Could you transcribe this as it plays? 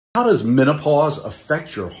How does menopause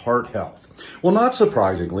affect your heart health? Well, not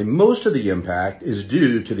surprisingly, most of the impact is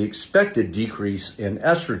due to the expected decrease in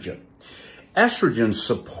estrogen. Estrogen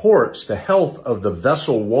supports the health of the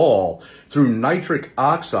vessel wall through nitric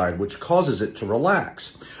oxide, which causes it to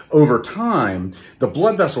relax. Over time, the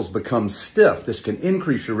blood vessels become stiff. This can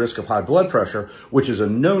increase your risk of high blood pressure, which is a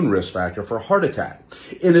known risk factor for heart attack.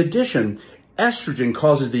 In addition, estrogen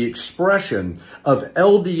causes the expression of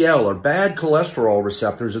LDL or bad cholesterol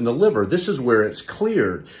receptors in the liver. This is where it's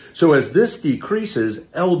cleared. So as this decreases,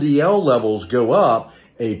 LDL levels go up,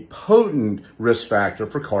 a potent risk factor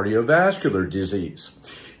for cardiovascular disease.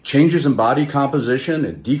 Changes in body composition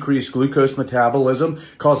and decreased glucose metabolism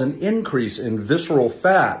cause an increase in visceral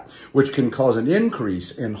fat, which can cause an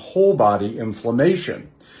increase in whole body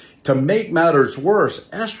inflammation. To make matters worse,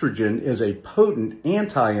 estrogen is a potent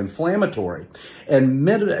anti-inflammatory, and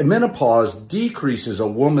menopause decreases a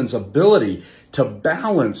woman's ability to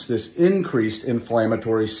balance this increased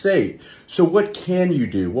inflammatory state. So what can you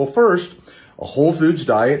do? Well, first, a whole foods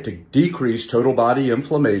diet to decrease total body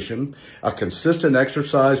inflammation, a consistent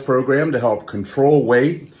exercise program to help control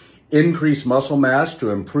weight, increase muscle mass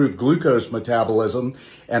to improve glucose metabolism,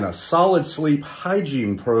 and a solid sleep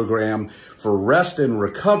hygiene program for rest and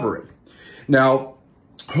recovery. Now,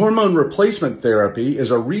 hormone replacement therapy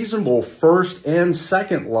is a reasonable first and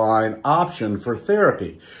second line option for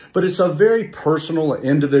therapy, but it's a very personal,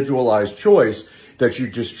 individualized choice that you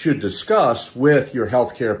just should discuss with your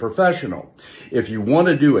healthcare professional. If you want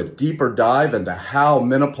to do a deeper dive into how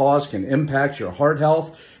menopause can impact your heart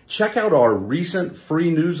health, check out our recent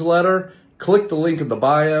free newsletter, click the link in the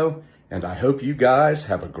bio, and I hope you guys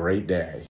have a great day.